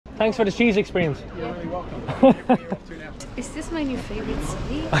Thanks for the cheese experience. You're very welcome. Is this my new favorite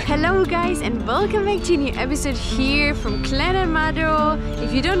city? Hello guys and welcome back to a new episode here from Glenandmado.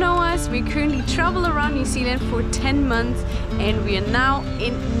 If you don't know us, we currently travel around New Zealand for 10 months and we are now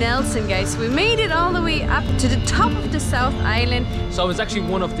in Nelson, guys. We made it all the way up to the top of the South Island. So it's actually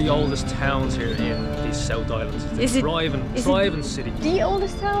one of the oldest towns here in these South Islands. It's a thriving city. The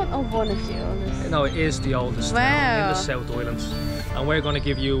oldest town or one of the oldest? No, it is the oldest town in the South Islands. And we're going to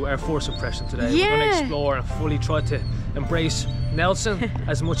give you our first impression today. Yeah. We're going to explore and fully try to embrace Nelson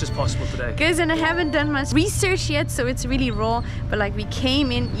as much as possible today. Guys, and I haven't done much research yet, so it's really raw, but like we came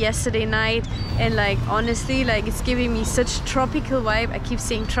in yesterday night and like honestly, like it's giving me such tropical vibe. I keep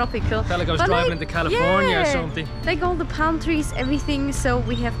saying tropical. Felt like I was driving into California or something. Like all the palm trees, everything. So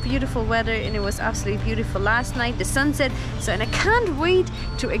we have beautiful weather and it was absolutely beautiful last night, the sunset. So, and I can't wait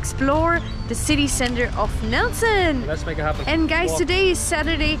to explore the city center of Nelson. Let's make it happen. And guys, today is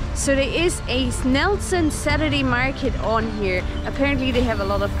Saturday, so there is a Nelson Saturday market on here. Apparently they have a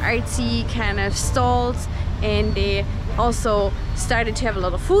lot of artsy kind of stalls and they also started to have a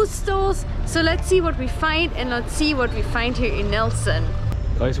lot of food stalls. So let's see what we find and let's see what we find here in Nelson.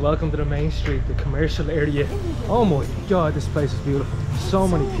 Guys, welcome to the main street, the commercial area. Oh my god, this place is beautiful. So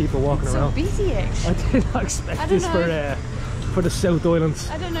many people walking around. So busy actually. I did not expect this for the South Islands.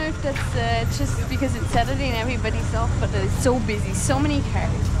 I don't know if that's just because it's Saturday and everybody's off, but it's so busy, so many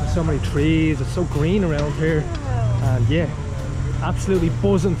cars. So many trees, it's so green around here. And yeah, absolutely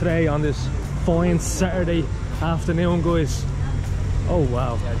buzzing today on this fine Saturday afternoon, guys. Oh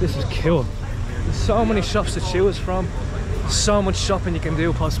wow, this is cool. There's so many shops to choose from. So much shopping you can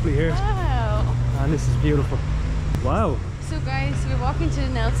do possibly here. Wow. And this is beautiful. Wow. So guys, we're walking to the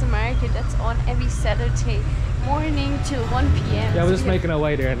Nelson Market. That's on every Saturday morning till 1 p.m. Yeah, we're just making our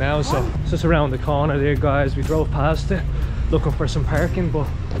way there now. So it's just around the corner there, guys. We drove past it looking for some parking, but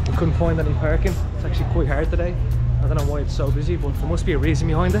we couldn't find any parking. It's actually quite hard today. I don't know why it's so busy, but there must be a reason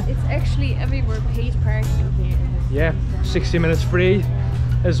behind it. It's actually everywhere paid parking here. Yeah, 60 minutes free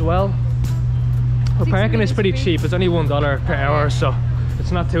as well. But parking is pretty cheap. It's only $1 per hour, so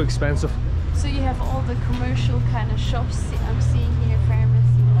it's not too expensive. So you have all the commercial kind of shops I'm seeing here, pharmacy,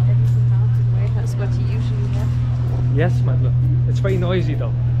 everything, mountain warehouse, what you usually have. Yes, Madeline. It's very noisy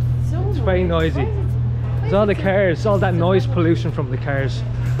though. It's very noisy. There's all the cars, all that noise pollution from the cars.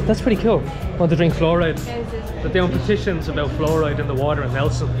 That's pretty cool. Want to drink fluoride? They're doing petitions about fluoride in the water in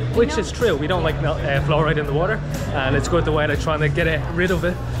Nelson, which is true. We don't like fluoride in the water, and it's good the way they're trying to get rid of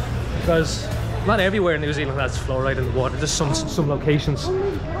it, because not everywhere in New Zealand has fluoride in the water. Just some locations.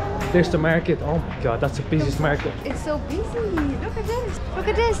 There's the market. Oh my god, that's the busiest market. It's so busy. Look at this. Look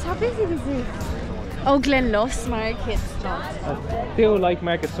at this. How busy this is. Oh, Glenn loves markets. I do like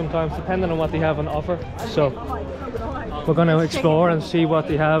markets sometimes, depending on what they have on offer. So we're going to explore and see what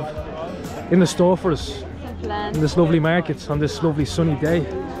they have in the store for us in this lovely market on this lovely sunny day.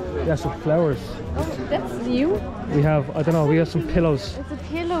 We have some flowers. Oh, that's new. We have, I don't know, we have some pillows. It's a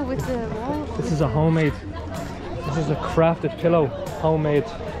pillow with the wall. This is a homemade. This is a crafted pillow, homemade.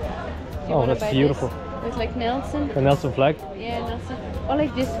 Oh, that's beautiful. It's like Nelson. The Nelson flag. Yeah, Nelson. Or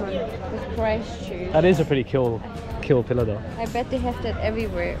like this one with Christchurch. That is a pretty cool pillow though. I bet they have that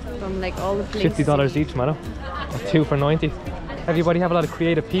everywhere from like all the places. $50 each, man. 2 for 90. Everybody have a lot of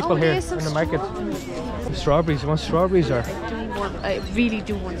creative people here in the market. Strawberries. You want strawberries or? I really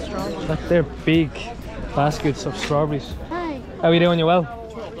do want strawberries. Like they're big baskets of strawberries. Hi. How are you doing? You well?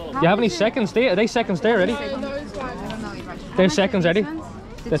 Do you have any seconds there? Are they seconds there already? They're seconds ready?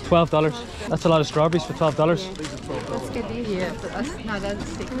 They're $12. That's a lot of strawberries for $12. Let's get these. Yeah, no, that's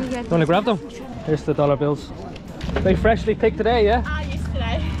sick. You want to grab them? Here's the dollar bills. They freshly picked today, yeah? Ah,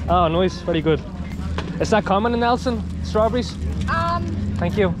 yesterday. Oh, nice. Very good. Is that common in Nelson? Strawberries?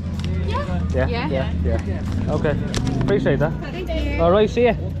 Thank you. Yeah. Okay. Appreciate that. Thank you. All right, see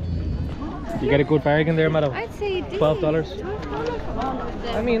ya. You get a good bargain there, madam. I'd say $12.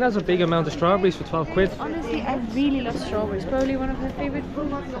 I mean, that's a big amount of strawberries for 12 quid. Honestly, I really love strawberries. Probably one of my favorite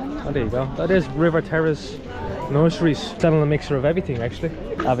fruits. Oh, there you go. That is River Terrace Nurseries. Selling a mixture of everything, actually.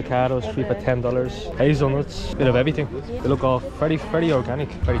 Avocados, 3 for $10. Hazelnuts, bit of everything. They look all very organic,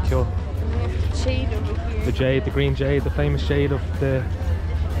 very cool. And we have the jade over here. The jade, the green jade, the famous jade of the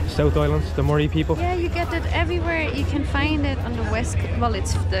South Islands, the Murray people. Yeah, you get it everywhere. You can find it on the west. Well,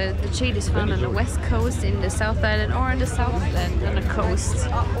 it's the jade is found on the west coast in the South Island or on the South Island on the coast.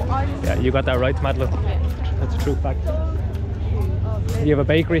 Yeah, you got that right, Madeline. That's a true fact. You have a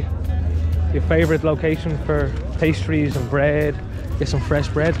bakery. Your favourite location for pastries and bread. Get some fresh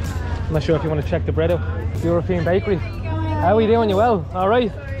bread. I'm not sure if you want to check the bread out. European bakery. How are you doing? You well? All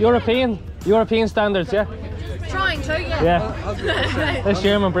right. European standards, yeah. Trying. too, yeah. Yeah. That's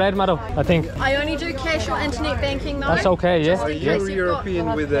German bread, Maddo, I think. I only do cash or internet banking though. That's okay, yeah. Are you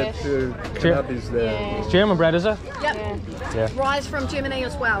European with that cannabis there? It's German bread, is it? Yep. Yeah. Rye's from Germany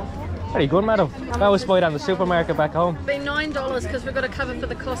as well. Very good, Maddo. I always buy it in the supermarket back home. It'll be $9 because we've got to cover for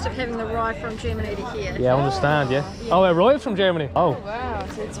the cost of having the rye from Germany to here. Yeah, I understand, yeah. Oh, it arrived from Germany? Oh. Wow,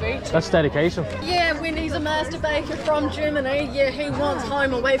 so it's very cheap. That's dedication. Yeah, when he's a master baker from Germany, yeah, he wants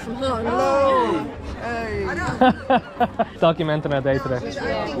home away from home. Hello! Hey! Documenting our day today.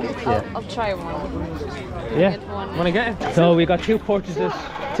 Yeah. I'll try one. Yeah, want to get it? So we got 2 purchases,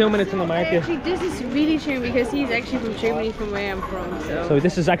 2 minutes in the market. Actually, this is really true because he's actually from Germany, from where I'm from. So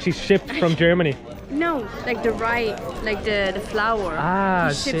this is actually shipped from Germany. No, like the rye, like the flour. Ah,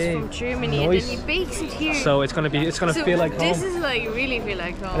 he ships from Germany nice. and then he bakes it here. So it's gonna feel like home. This is like really feel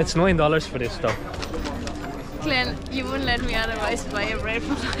like home. And it's $9 for this stuff. Glenn, you wouldn't let me otherwise buy a bread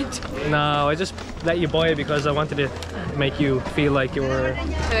for $9. No, I just let you buy it because I wanted to make you feel like you were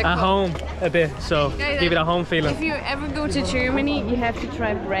at home a bit. So give it a home feeling. If you ever go to Germany, you have to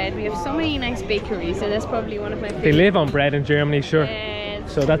try bread. We have so many nice bakeries, and that's probably one of my favorites. They live on bread in Germany, sure. Yeah,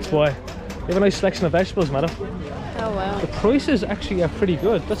 so that's why. You have a nice selection of vegetables, madam. Oh wow. The prices actually are pretty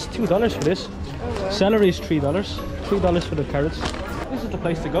good. That's $2 for this. Oh, wow. Celery is $3. $3 for the carrots. This is the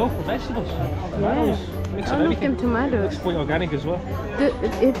place to go for vegetables. Tomatoes. Mix of Look everything. at tomatoes. Looks quite organic as well.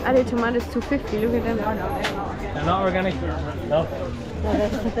 Are the tomatoes $2.50? Look at them. They're not organic? No. No,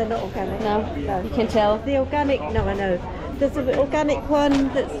 they're not organic. No, you can tell. The organic, no, I know. There's an organic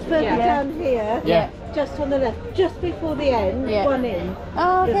one that's further down here. Yeah. Just on the left, just before the end, one in.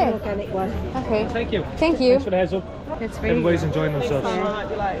 Oh, okay. There's an organic one. Okay. Thank you. Thank you. Thanks for the heads up. That's very Everybody's good. enjoying themselves.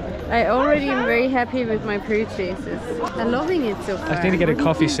 I already am very happy with my purchases. I'm loving it so far. I need to get a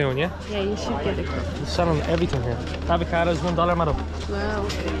coffee soon, yeah? Yeah, you should get a coffee. They're selling everything here. Avocados, $1, madam. Wow.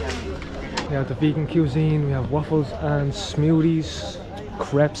 We have the vegan cuisine, we have waffles and smoothies,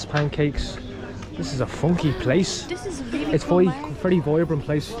 crepes, pancakes. This is a funky place. This is really It's cool. very vibrant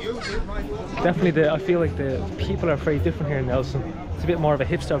place. Definitely, I feel like the people are very different here in Nelson. It's a bit more of a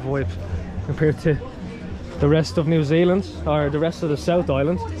hipster vibe compared to the rest of New Zealand or the rest of the South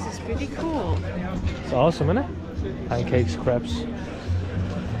Island. This is pretty cool. It's awesome, isn't it? Pancakes, crepes.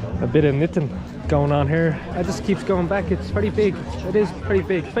 A bit of knitting going on here. It just keeps going back. It's very big. It is pretty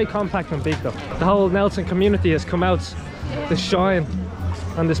big. It's very compact and big though. The whole Nelson community has come out to shine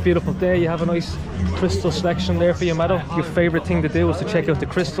on this beautiful day. You have a nice crystal selection there for you, Maddo. Your favourite thing to do is to check out the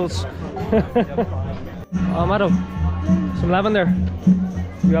crystals. Oh, Maddo, some lavender.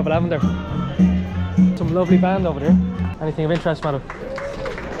 You have lavender. Some lovely band over there. Anything of interest, Maddo?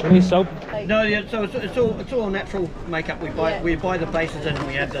 Any soap? No, yeah, so it's all natural makeup. We buy the bases and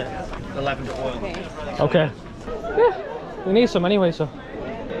we add the lavender oil. Okay. Yeah, we need some anyway, so.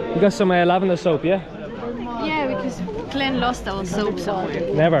 You got some lavender soap, yeah? Yeah, because Glenn lost our soap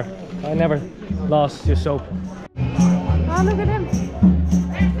somewhere. Never. I never lost your soap. Oh, look at him.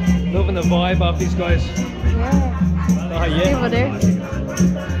 Loving the vibe of these guys. Yeah. Oh, yeah. Over there.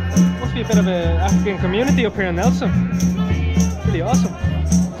 Must be a bit of an African community up here in Nelson. Pretty awesome.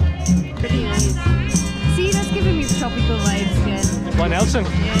 Pretty nice. See, that's giving me tropical vibes again. Why Nelson?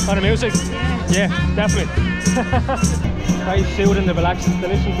 Yeah. On the music? Yeah. Yeah, definitely. Very soothing to relaxing to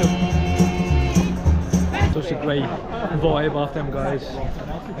listen to. Such a great vibe off them guys.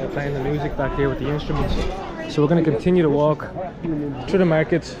 They're playing the music back here with the instruments. So we're going to continue to walk through the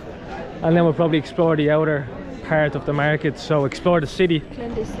market and then we'll probably explore the outer part of the market. So explore the city.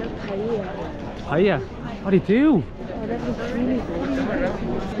 Glenn, they sell paella. Hiya. What do you do? Oh, that looks really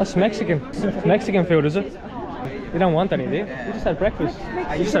good. That's Mexican. Mexican food, is it? You don't want any, do you? You just had breakfast.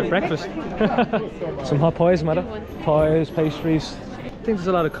 You just had breakfast. Some hot pies, matter. Pies, pastries. I think there's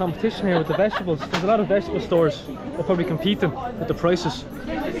a lot of competition here with the vegetables. There's a lot of vegetable stores. They're probably competing with the prices.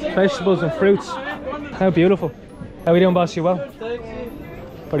 Vegetables and fruits. How beautiful. How are we doing, boss? You well?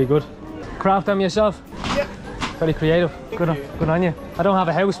 Pretty good. Craft them yourself? Yep. Very creative. Good on you. I don't have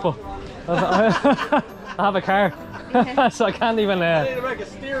a house, but I have a car. So I can't even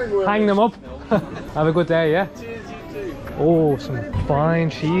hang them up. Have a good day, yeah? Cheers, you too. Oh, some fine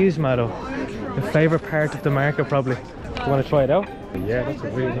cheese, Maddo. The favourite part of the market, probably. Do you want to try it out? Yeah, that's a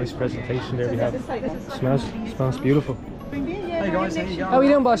really nice presentation there we have. Smells beautiful. Hey guys, how you going? How are you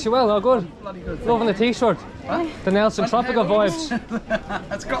doing, boss? You well? All good? Bloody good. Loving the t-shirt. Huh? The Nelson tropical vibes.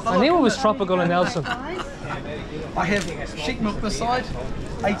 It's got the I knew look, it was isn't tropical in Nelson. I have sheep milk this side,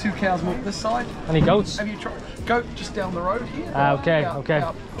 A2 cow's milk this side. Any goats? Have you tried goat just down the road here? Ah, okay, Yeah, okay.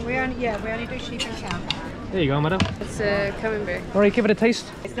 yeah. We only do sheep and cow. There you go, madam. It's a camembert. Alright, give it a taste.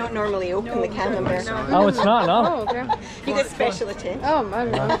 It's not normally open, the camembert. Oh, it's not, no? Oh, okay. You get special attention. Oh, I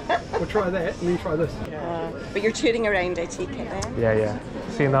don't know. We'll try that and then try this. But you're touring around, I take it there. Yeah, yeah.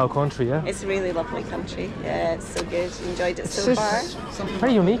 Seeing the whole country, yeah? It's a really lovely country. Yeah, it's so good. You enjoyed it so far?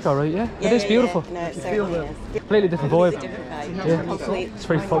 Very unique, alright, yeah? It is beautiful. Yeah. No, it certainly is. Completely different vibe. Different vibe. Yeah. Complete. It's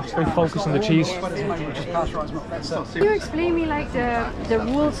very focused on the cheese. Can you explain me like the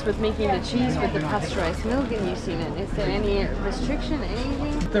rules with making the cheese with the pasteurized milk in New Zealand? Is there any restriction,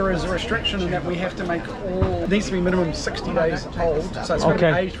 anything? There is a restriction in that we have to make all, it needs to be minimum 60 days old, so it's got to be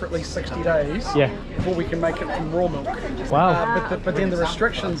aged for at least 60 days before we can make it from raw milk. Wow. But then the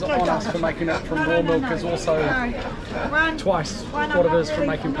restrictions on us for making it from raw milk is also twice what it is for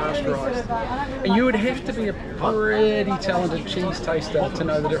making pasteurised. And you would have to be a pretty talented cheese taster to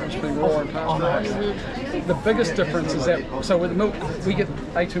know the difference between raw and pasteurised. The biggest difference is that, so with milk, we get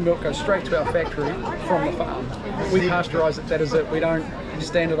A2 milk goes straight to our factory from the farm. We pasteurise it, that is it. We don't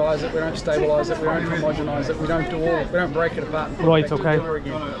standardise it, we don't stabilise it, we don't homogenise it, we don't do all, we don't break it apart. Right, okay.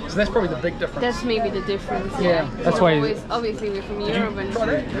 So that's probably the big difference. That's maybe the difference. Yeah. That's why. Obviously, we're from Europe, and Try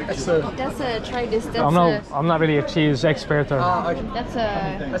that. that's a try this. That's I'm not really a cheese expert. Or...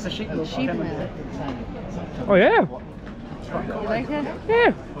 That's a sheep milk. sheep milk. Oh yeah. You like that?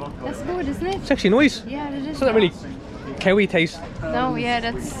 Yeah. That's good, isn't it? It's actually nice. Yeah, it is. It's not really cowy taste. No, yeah,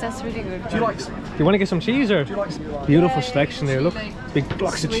 that's really good. Do you like? Do you want to get some cheese or? Beautiful Yeah, selection there. Look, like big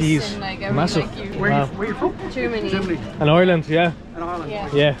blocks of Swiss cheese. and, like, I really Massive. like you. Where are you from? Germany. Germany. And Ireland, yeah. And Ireland. Yeah.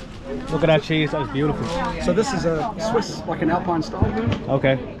 Yeah. Look at that cheese. That was beautiful. So this is a Swiss, like an Alpine style burger.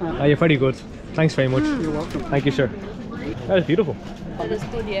 Okay. Oh, you're very good. Thanks very much. You're welcome. Thank you, sir. That is beautiful. That is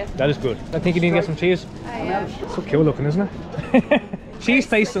good, yeah. That is good. I think you need to get some cheese. Yeah. So cool looking, isn't it? Cheese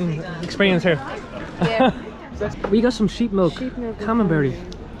tasting experience here. Yeah. We got some sheep milk. Sheep milk. Camembert.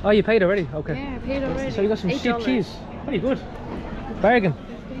 Oh, you paid already? Okay. Yeah, I paid already. So you got some sheep $8. cheese. Very good. Bargain.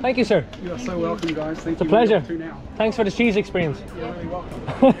 Thank you, sir. You are so welcome, guys. Thank It's a you. pleasure. We're off to now. Thanks for the cheese experience. You're really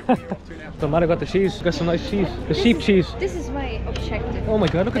welcome. Don't matter, got the cheese. Got some nice cheese. The sheep cheese. This is my objective. Oh my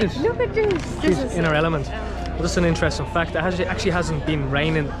god, look at this. Look at this. She's This is in her element. Well, this is an interesting fact. It actually hasn't been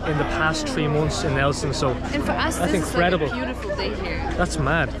raining in the past 3 months in Nelson, so And for us, that's this incredible. is like a beautiful day here. That's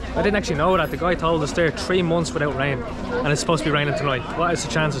mad. I didn't actually know that. The guy told us there 3 months without rain, and it's supposed to be raining tonight. What is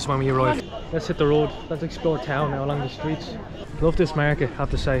the chances when we arrive? Let's hit the road. Let's explore town now along the streets. Love this market, I have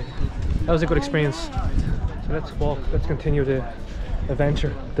to say. That was a good experience. So let's walk. Let's continue the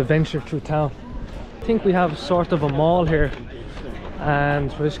venture through town. I think we have sort of a mall here,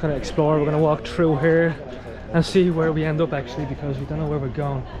 and we're just going to explore. We're going to walk through here and see where we end up actually, because we don't know where we're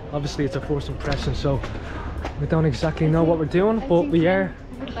going. Obviously it's a first impression, so we don't exactly know what we're doing, but we are.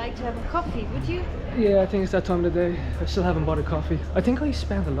 I would like to have a coffee, would you? Yeah, I think it's that time of the day. I still haven't bought a coffee. I think I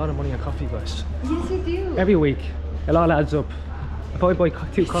spend a lot of money on coffee, guys. Yes, you do. Every week. It all adds up. If I buy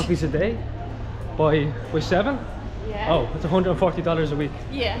 2 coffees a day, by 7, Yeah. oh, it's $140 a week.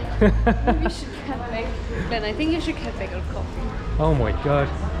 Yeah. Maybe you should cut back. Glenn, I think you should cut back on coffee. Oh my god.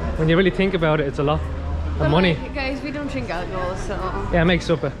 When you really think about it, it's a lot of money. Like, guys, we don't drink alcohol, so... Yeah, it makes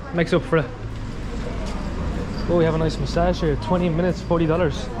up for it. Oh, we have a nice massage here. 20 minutes, $40.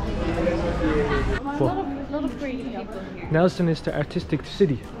 A lot of great people here. Nelson is the artistic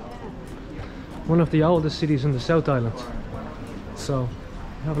city. One of the oldest cities in the South Island. So,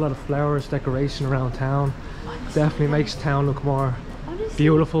 we have a lot of flowers, decoration around town. Definitely makes town look more Honestly,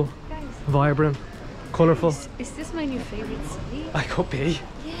 beautiful, guys, vibrant, colourful. is this my new favorite city? I could be.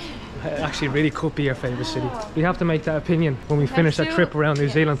 It actually really could be our favourite city. We have to make that opinion when we finish that trip around New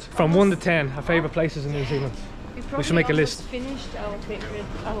Zealand. From 1 to 10, our favourite places in New Zealand. We should make a list. Finished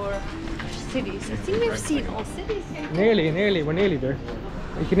our cities. I think we've seen all cities. Nearly, we're nearly there.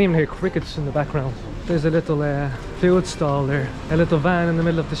 You can even hear crickets in the background. There's a little food stall there, a little van in the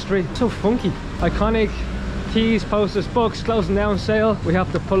middle of the street. So funky. Iconic. Keys, posters, books, closing down sale. We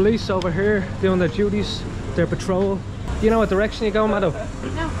have the police over here doing their duties, their patrol. Do you know what direction you're going, Mado?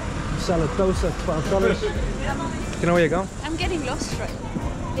 No, Salad dosa, $12. Do you know where you're going? I'm getting lost right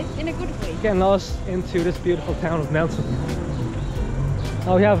now. In a good way. Getting lost into this beautiful town of Nelson.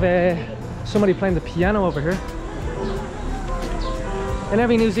 Oh, we have somebody playing the piano over here. In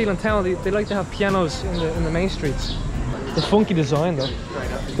every New Zealand town, they like to have pianos in the main streets. The funky design though.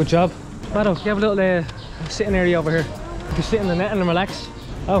 Good job. Mado, you have a little sitting area over here. You can sit in the net and relax.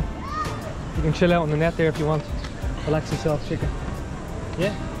 Oh, you can chill out on the net there if you want. Relax yourself, chicken.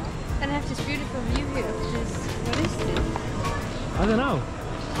 Yeah? And I have this beautiful view here of this. What is this? I don't know.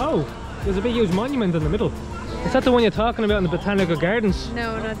 Oh, there's a big huge monument in the middle. Is that the one you're talking about in the Botanical Gardens?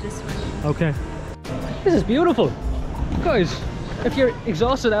 No, not this one. Okay. This is beautiful. Guys, if you're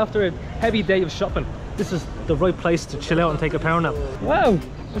exhausted after a heavy day of shopping, this is the right place to chill out and take a power nap. Wow,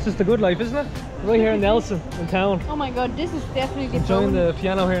 this is the good life, isn't it? Right here in Nelson, in town. Oh my god, this is definitely the Enjoying the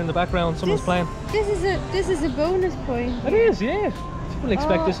piano here in the background, someone's playing. This is a bonus point. It is, yeah. You wouldn't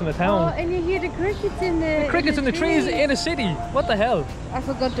expect this in a town. Oh, and you hear the crickets in the Crickets in the trees in a city. What the hell? I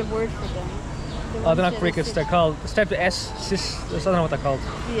forgot the word for them. Oh, they're not crickets. They're called. They start with S. Sis. I don't know what they're called.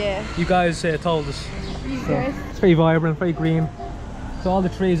 Yeah. You guys told us. You So, guys. it's very vibrant, very green. So all the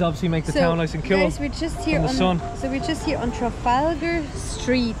trees obviously make the town nice and cool. Guys, we're just here in the sun. So we're just here on Trafalgar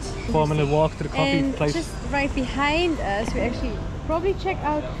Street. 4-minute walk to the coffee and place. just right behind us, we actually probably check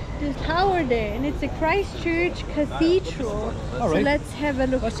out the tower there, and it's a Christchurch Cathedral. All right. So let's have a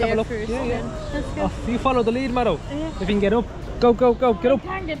look Let's there have a look. first. Yeah, yeah. Then. Let's go. Oh, you follow the lead, Mado. Yeah. If you can get up. Go, go, go. Get up.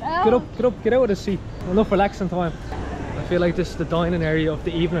 Can't get out. Get up, get up, get out of the seat. Enough relaxing time. I feel like this is the dining area of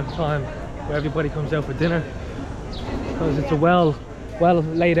the evening time where everybody comes out for dinner. Because it's a well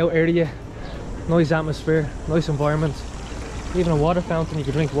laid out area. Nice atmosphere, nice environment. Even a water fountain, you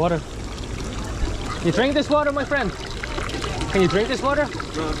can drink water. Can you drink this water, my friend? Can you drink this water?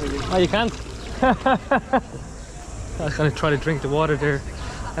 No, oh, you can't? I was gonna try to drink the water there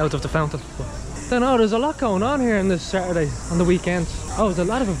out of the fountain. I don't know, there's a lot going on here on this Saturday, on the weekend. Oh, there's a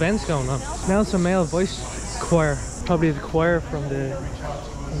lot of events going on. Nelson Male Voice Choir, probably the choir from the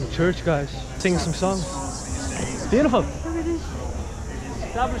church guys, singing some songs. Beautiful.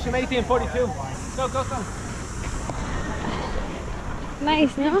 Established in 1842. Go, go, go.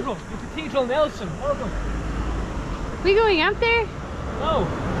 Nice, no? The Cathedral Nelson, welcome. We going up there? No,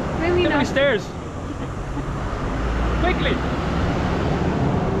 Maybe get not. me stairs. Quickly.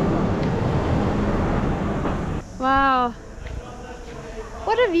 Wow.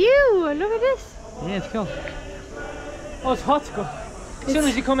 What a view! Look at this. Yeah, it's cool. Oh, it's hot. Go. As soon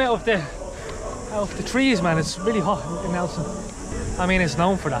as you come out of the trees, man, it's really hot in Nelson. I mean, it's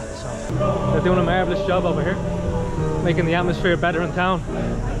known for that, so they're doing a marvellous job over here, making the atmosphere better in town.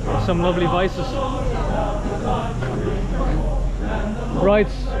 Some lovely voices. Right,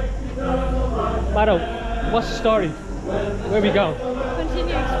 Mado, what's the story? Where are we going?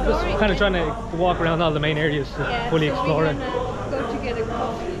 Continue Just exploring. kind of trying to walk around all the main areas to fully explore it. Go to get a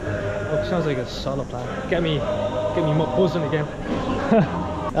coffee. Oh, it sounds like a solid plan. Get me buzzing again.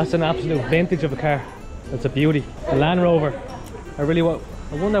 That's an absolute vintage of a car. That's a beauty. A Land Rover. I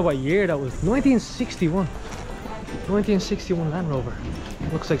wonder what year that was. 1961. 1961 Land Rover.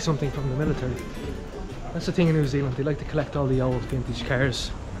 Looks like something from the military. That's the thing in New Zealand. They like to collect all the old vintage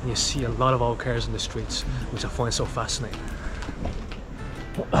cars. And you see a lot of old cars in the streets, which I find so fascinating.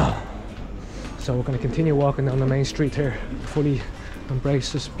 So we're going to continue walking down the main street here, fully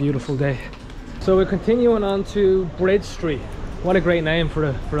embrace this beautiful day. So we're continuing on to Bridge Street. What a great name for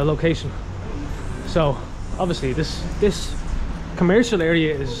a location. So obviously this commercial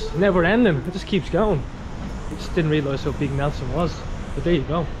area is never ending. It just keeps going. I just didn't realise how big Nelson was, but there you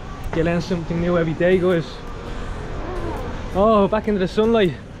go. You learn something new every day, guys. Oh, back into the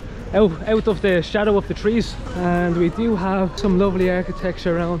sunlight, out of the shadow of the trees. And we do have some lovely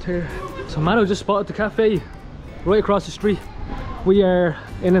architecture around here. So Mado just spotted the cafe right across the street. We are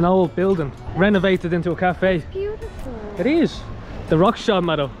in an old building, renovated into a cafe. It's beautiful. It is. The rock shop,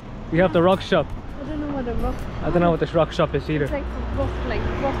 Mado. We have the rock shop. I don't know what a rock. I don't know what this rock shop is either. It's like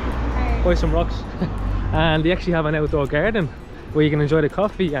rock. Buy some rocks. And they actually have an outdoor garden where you can enjoy the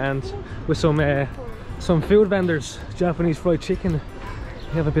coffee, and with some food vendors, Japanese fried chicken.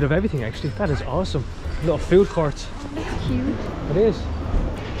 You have a bit of everything actually. That is awesome. Little food court. That's cute. It is.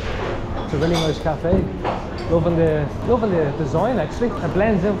 It's a really nice cafe. Loving the design actually. It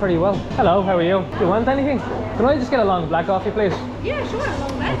blends in very well. Hello, how are you? Do you want anything? Can I just get a long black coffee, please? Yeah, sure.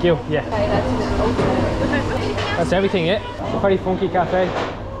 Along that. Thank you. Yeah. That's everything, yeah. It's a very funky cafe.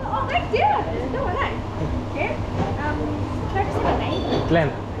 Oh, thanks, yeah. No, I know. Here. Can I just have a name? Glenn.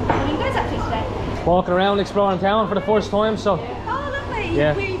 What are you guys up to today? Walking around exploring town for the first time, so Oh, lovely.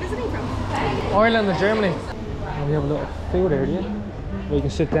 Yeah. Where are you visiting from? Ireland and Germany. And we have a little food area where you can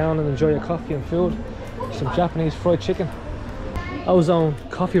sit down and enjoy your coffee and food. Some Japanese fried chicken. Ozone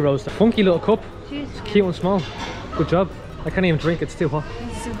coffee roaster. Funky little cup. It's cute and small. Good job. I can't even drink, it's too hot.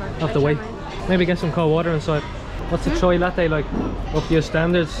 Super. I have to wait. Maybe get some cold water inside. What's the chai latte like? Up to your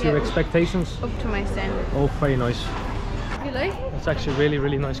standards, your expectations? Up to my standard. Oh, very nice. You like it? It's actually really,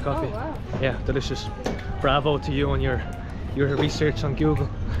 really nice coffee. Oh, wow. Yeah, delicious. Bravo to you and your research on Google.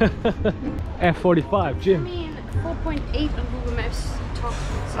 F45, I Jim. mean, 4.8 on Google Maps.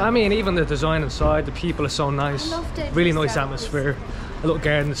 I mean, even the design inside, the people are so nice. I loved it. Really nice atmosphere. A little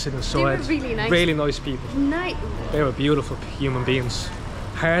garden to sit inside. They were really nice. Really nice people. Nice. They were beautiful human beings.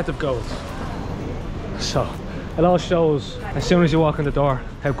 Heart of gold. So, It all shows as soon as you walk in the door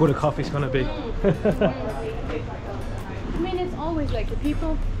how good a coffee's gonna be. I mean, it's always like the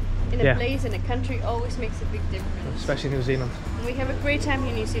people in a place, in a country, always makes a big difference. Especially New Zealand. And we have a great time here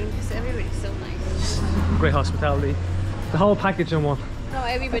in New Zealand because everybody's so nice. Great hospitality. The whole package in one. No,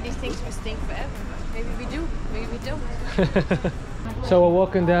 everybody thinks we stink forever. Maybe we do, maybe we don't. So we're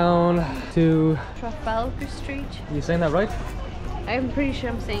walking down to... Trafalgar Street. Are you saying that right? I'm pretty sure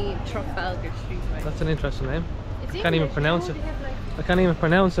I'm saying Trafalgar Street, right? That's an interesting name. It's I can't even pronounce it. Like, I can't even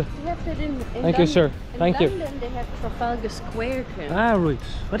pronounce it. they have that in Thank London. you, sir. Thank you. In London they have Trafalgar Square. Ah, right.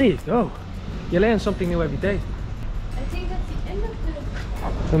 Well, there you go. You learn something new every day. I think that's the end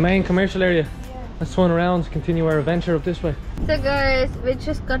of The main commercial area. Yeah. Let's turn around, continue our adventure up this way. So guys, we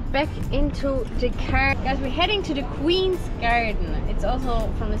just got back into the car. Guys, we're heading to the Queen's Garden. It's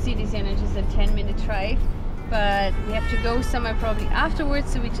also from the city center, just a 10-minute drive. But we have to go somewhere probably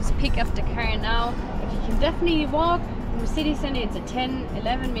afterwards, so we just pick up the car now. But you can definitely walk from the city center. It's a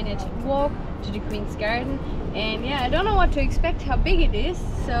 10-11 minute walk to the Queen's Garden. And yeah, I don't know what to expect, how big it is.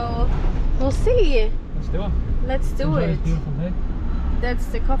 So we'll see. Let's do it. Let's do Enjoy it. this beautiful day. That's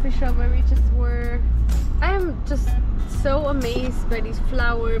the coffee shop where we just were. I am just so amazed by these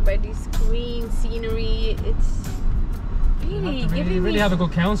flowers, by this green scenery. It's really giving me... really have a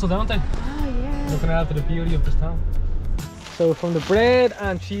good council, don't they? Oh yeah. Looking after the beauty of this town. So from the bread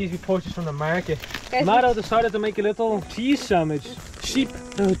and cheese we purchased from the market, Guys, Mado decided to make a little cheese sandwich. Sheep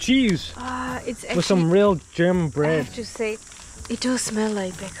cheese it's actually, with some real German I bread. have to say, it does smell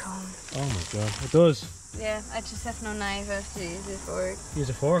like back home. Oh my god, it does. Yeah, I just have no knife. I have to use a fork. Use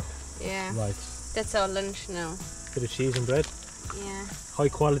a fork. Yeah. Right. That's our lunch now. Bit of cheese and bread. Yeah. High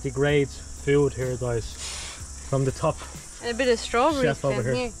quality grades food here, guys. From the top. And a bit of strawberries. Chef over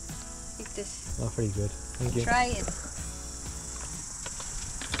here. Here. Take this. Oh, very good. Thank you. Try it.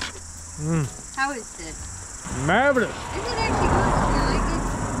 Mmm. How is it? Marvelous. Is it actually good? Do you like it?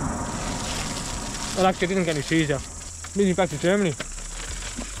 Well, actually, I didn't get any cheese yet. Moving back to Germany.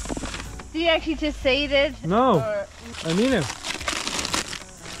 Do you actually just say that? No. Or I mean it.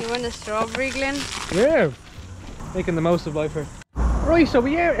 you want a strawberry, Glenn? Yeah. Making the most of life here. Right, so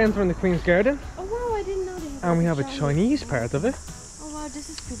we are entering the Queen's Garden. Oh wow, I didn't know they had And we have a Chinese. Chinese part of it. Oh wow, this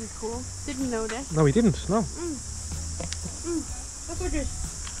is pretty cool. Didn't know that. No, we didn't. No. Look at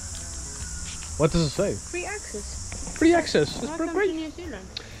this. What does it say? Free access. Free access. It's Welcome to great. New Zealand.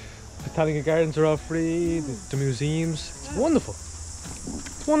 Botanical gardens are all free. The museums. It's wonderful.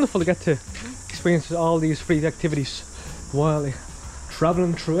 It's wonderful to get to experience all these free activities while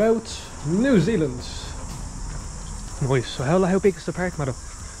travelling throughout New Zealand. Nice. So how big is the park, Mado?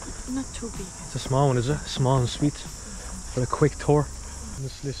 Not too big. It's a small one, is it? Small and sweet for a quick tour. I'm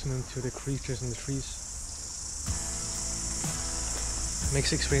just listening to the creatures in the trees. Makes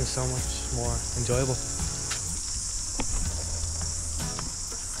the experience so much more enjoyable.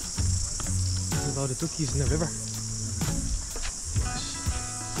 There's a lot of duckies in the river.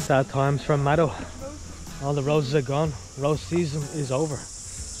 Sad times for Mado. All the roses are gone. Rose season is over.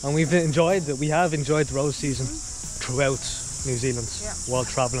 And we have enjoyed the rose season throughout New Zealand while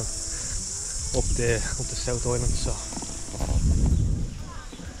travelling up the South Island. So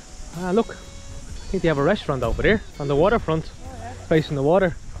look, I think they have a restaurant over there on the waterfront, facing the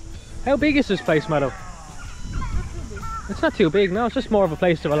water. How big is this place, Mado? It's not too big, no, it's just more of a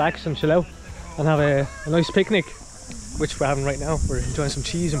place to relax and chill out and have a nice picnic, which we're having right now. We're enjoying some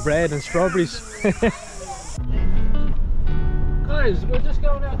cheese and bread and strawberries. Guys, we're just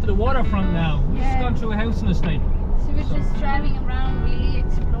going out to the waterfront now. We've just gone through a housing estate. So we're just driving around, really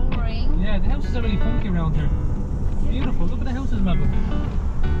exploring. Yeah, the houses are really funky around here. Beautiful, look at the houses, Mabel.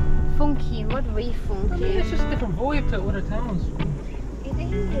 Funky, what way funky? I mean, it's just a different vibe to other towns. It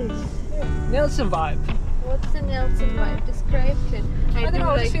is. Nelson vibe. What's the Nelson vibe? Describe it. I don't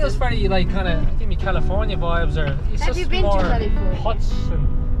know, it just feels very like kind of give me California vibes, or it's Have just you been to more California? huts,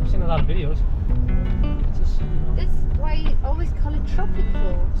 and I've seen a lot of videos. It's just, That's why you always call it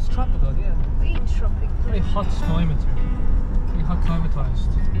tropical. it's tropical, yeah. Way tropical. Very hot climate here. Very hot climatized.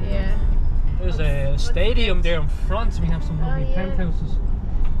 Yeah. There's a stadium there in front. We have some lovely penthouses.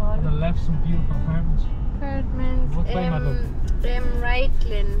 On the left, some beautiful apartments. Apartments. What way, Mado? Right,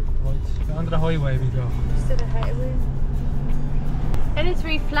 Glen. Right, under the highway we go. Just to the highway. And it's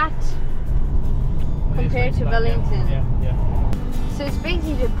very flat compared to Wellington. Yeah. So it's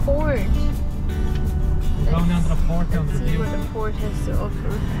basically the port. Going down to the port, down to the Let's see view. what the port has to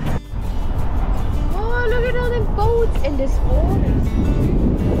offer. Oh, look at all the boats in this water.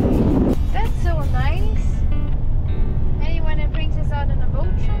 That's so nice. Anyone that brings us out on a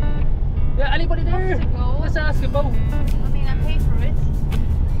boat trip? Yeah, anybody there? To go. Let's ask a boat. I mean, I pay for it.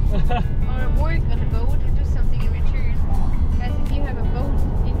 Or work on a boat or do something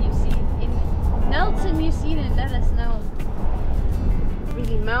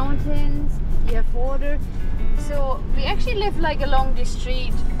mountains, you have water. So we actually live like along this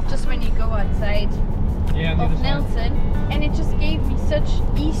street just when you go outside of Nelson, and it just gave me such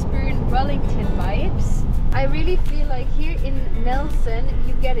Eastbourne, Wellington vibes. I really feel like here in Nelson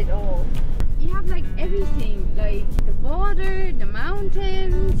you get it all. You have like everything, like the water, the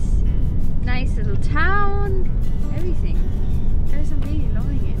mountains, nice little town, everything. I'm really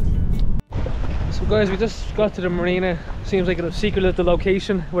loving it. So guys, we just got to the marina. Seems like a secret little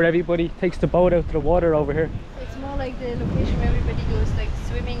location where everybody takes the boat out to the water over here. It's more like the location where everybody goes like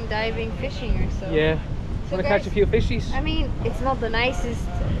swimming, diving, fishing or so. Yeah. So Want to catch a few fishies? I mean, it's not the nicest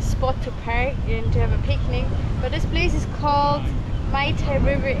spot to park and to have a picnic, but this place is called Mai Tai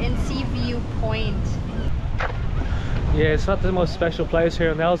River and Sea View Point. Yeah, it's not the most special place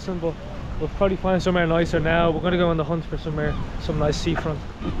here in Nelson, but we'll probably find somewhere nicer now. We're going to go on the hunt for some nice seafront.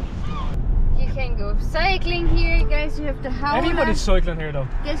 You can go cycling here, guys. You have the Howler. Everybody's cycling here though.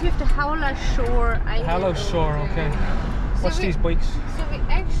 Guys, you have the Howler Shore. Howler Shore, okay. What's these bikes? So we're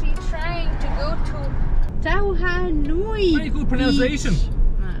actually trying to go to Tahunanui Very good pronunciation. Beach.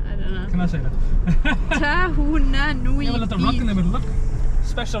 I don't know. Can I say that? Tahunanui Yeah, look, the rock in the middle, look.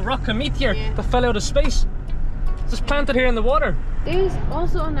 Special rock and meteor that fell out of space. Just planted here in the water. There's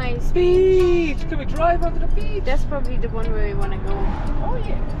also a nice beach. Can we drive onto the beach? That's probably the one where we want to go. Oh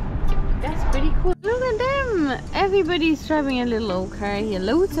yeah. That's pretty cool. Look at them. Everybody's driving a little old car here.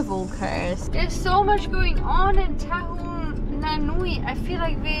 Loads of old cars. There's so much going on in Tahunanui. I feel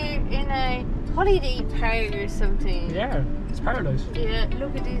like we're in a holiday park or something. Yeah, it's paradise. Yeah,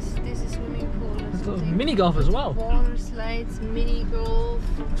 look at this. This is swimming pool. There's mini golf as well. Water slides, mini golf.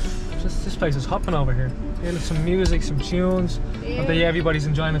 This place is hopping over here. Yeah, there's some music, some tunes. Yeah. And everybody's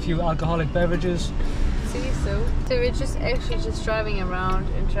enjoying a few alcoholic beverages. See, so we're just driving around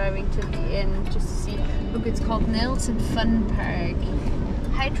and driving to the end just to see. Look, it's called Nelson Fun Park.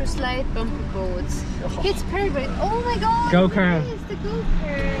 Hydro slide, bumpy boats, kids paradise. Oh my god! Go-kart. Yes, the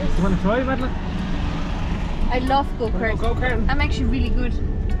go-kart. You want to try, Madeline? I love go-karts. Go-karting? I'm actually really good.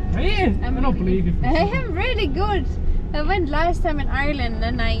 Are you? I don't believe you. I am really good. I went last time in Ireland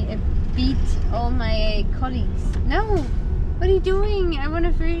and I beat all my colleagues. No, what are you doing? I want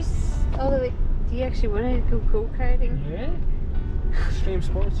to first all the way. Do you actually want to go go-karting? Yeah. Extreme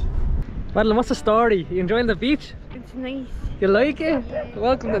sports. Madeline, what's the story? You enjoying the beach? It's nice. You like it?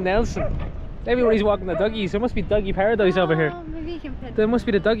 Welcome to Nelson. Everybody's walking the doggies. There must be doggy paradise over here. Maybe you can pet. There must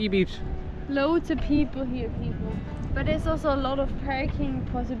be the doggy beach. Loads of people here, but there's also a lot of parking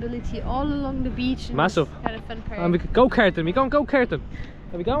possibility all along the beach. Massive. Kind of fun park. And we could go-karting. We going go-karting?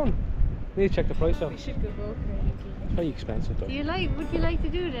 Are we going? We need to check the price out. We should go go-karting. It's very expensive though. Would you like to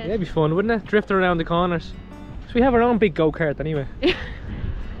do that? Yeah, it'd be fun, wouldn't it? Drift around the corners. So we have our own big go-kart anyway.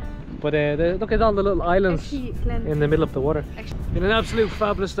 But look at all the little islands in the middle of the water. Been an absolute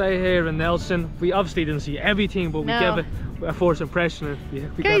fabulous day here in Nelson. We obviously didn't see everything, but we gave it a first impression. And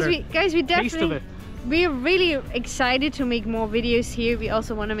we got we taste of definitely. it. We're really excited to make more videos here. We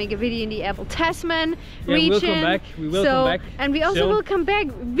also want to make a video in the Apple Tasman region. We'll come back. We will come back. And we also will come back.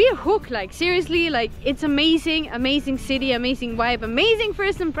 We're hooked, like seriously, like it's amazing, amazing city, amazing vibe, amazing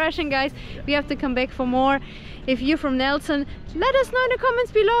first impression, guys. We have to come back for more. If you're from Nelson, let us know in the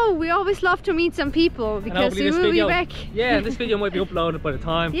comments below. We always love to meet some people because we will be back. Yeah, this video might be uploaded by the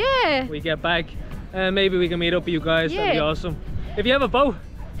time we get back. And maybe we can meet up with you guys. That'd be awesome. If you have a boat,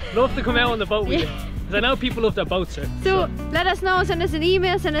 love to come out on the boat with you. Because I know people love their boats here. So let us know, send us an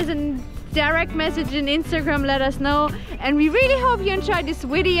email, send us a direct message on Instagram, let us know. And we really hope you enjoyed this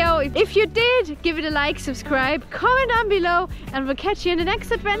video. If you did, give it a like, subscribe, comment down below, and we'll catch you in the next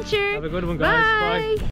adventure. Have a good one, guys. Bye.